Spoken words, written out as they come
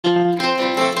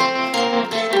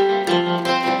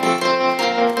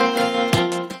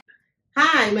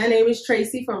is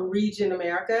Tracy from Regen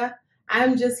America.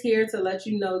 I'm just here to let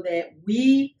you know that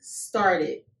we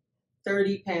started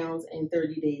 30 pounds in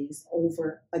 30 days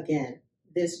over again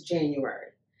this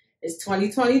January. It's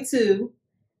 2022.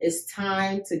 It's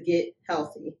time to get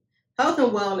healthy. Health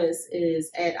and wellness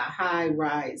is at a high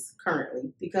rise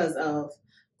currently because of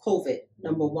COVID,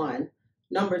 number one.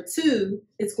 Number two,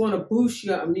 it's going to boost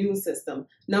your immune system.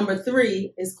 Number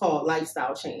three is called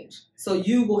lifestyle change. So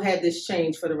you will have this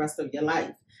change for the rest of your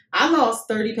life. I lost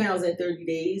 30 pounds in 30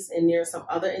 days, and there are some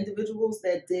other individuals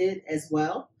that did as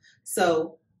well.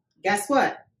 So guess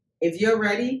what? If you're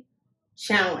ready,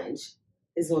 challenge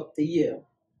is up to you.